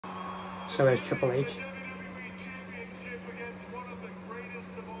So is Triple H.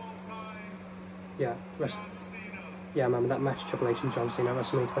 Yeah, yeah, I remember that match, Triple H and John Cena,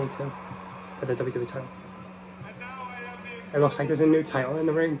 WrestleMania 22, for the WWE title. It looks like there's a new title in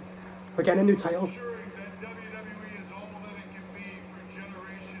the ring. We're getting a new title.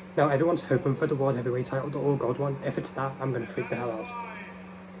 Now everyone's hoping for the World Heavyweight title, the All Gold one. If it's that, I'm going to freak the hell out.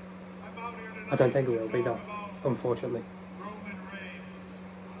 I don't think it will be though, unfortunately.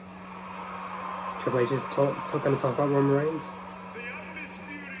 Triple H is going to talk about Roman Reigns.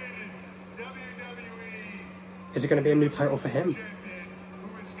 Is it going to be a new title for him?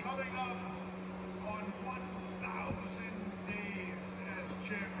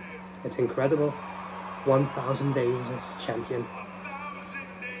 It's incredible. 1,000 days as champion.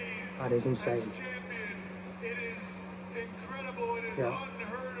 That is insane. Yeah.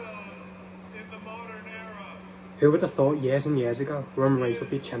 Who would have thought years and years ago Roman Reigns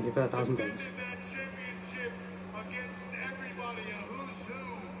would be champion for 1,000 days?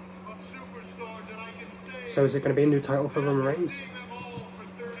 So is it going to be a new title for Roman Reigns? He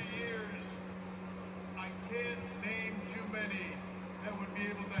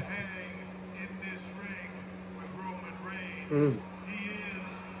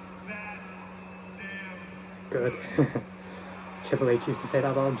is that damn good. Triple H used to say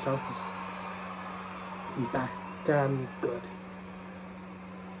that about himself. He's that damn good.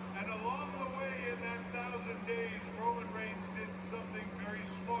 And along the way in that 1,000 days, Roman Reigns did something very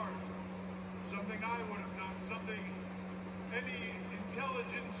smart. Something I would have done. Something any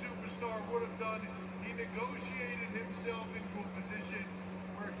intelligent superstar would have done. He negotiated himself into a position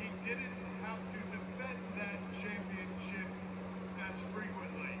where he didn't have to defend that championship as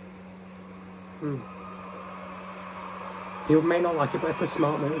frequently. People may not like it, but it's a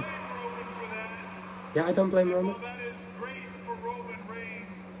smart move. Yeah, I don't blame Roman. That is great for Roman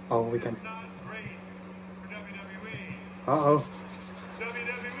Reigns. Oh, we can. It's not great for WWE. Uh-oh.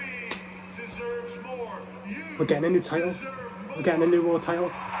 WWE deserves more. We're getting a new title. We're getting a new World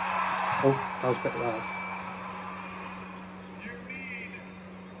title. Oh, that was a bit loud. You need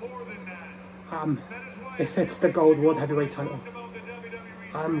more than that. If it's the Gold World Heavyweight title,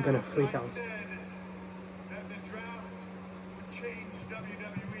 I'm gonna freak out. That the draft would change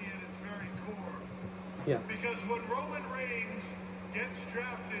WWE at its very core. Yeah. Because when Roman Reigns gets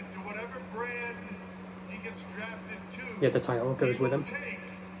drafted to whatever brand he gets drafted to, Yeah, the title goes with him. Take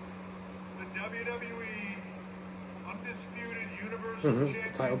the WWE Undisputed Universal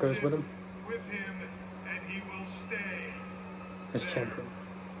Championship The title goes with him. With him, and he will stay As there. champion.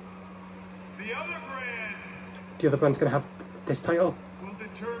 The other brand. The other brand's gonna have this title. Will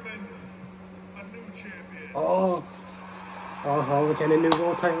determine a new champion. Oh, we're getting a new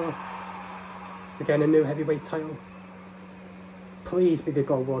World title. We're getting a new heavyweight title. Please be the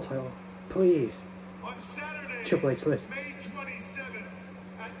Gold World title. Please. On Saturday, Triple H list. May 27th,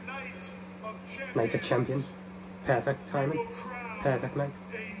 at Night of Champions. Perfect timing. Perfect night.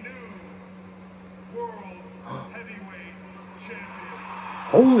 A new world heavyweight champion.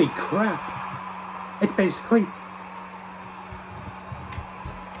 Holy crap! It's basically...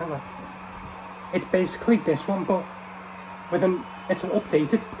 It's basically this one, but with an... It's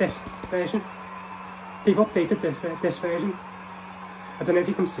updated, this version. They've updated this version. I don't know if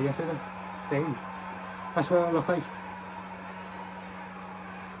you can see it in the thing. That's what it'll look like.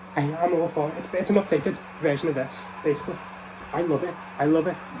 Hey, I'm all for it. It's an updated version of this, basically. I love it. I love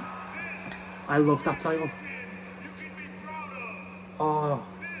it. I love that title. Oh,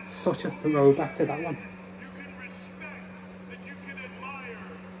 such a throwback to that one.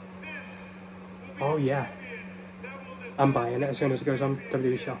 Oh yeah. I'm buying it as soon as it goes on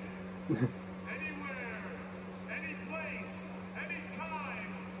WWE Shop.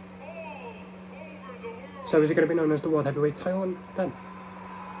 So is it going to be known as the World Heavyweight title then?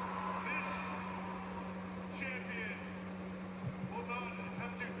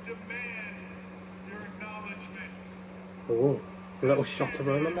 Oh, a little shot of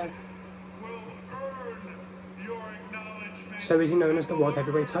Roman there. So is he known as the World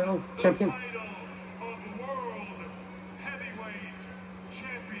Heavyweight title champion?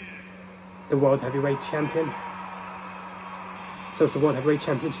 The World Heavyweight champion. So it's the World Heavyweight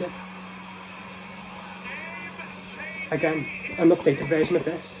Championship. Again, an updated version of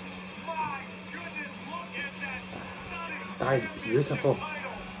this. That is beautiful.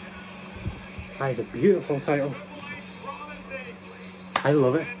 That is a beautiful title. I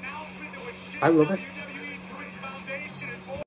love it. I love it.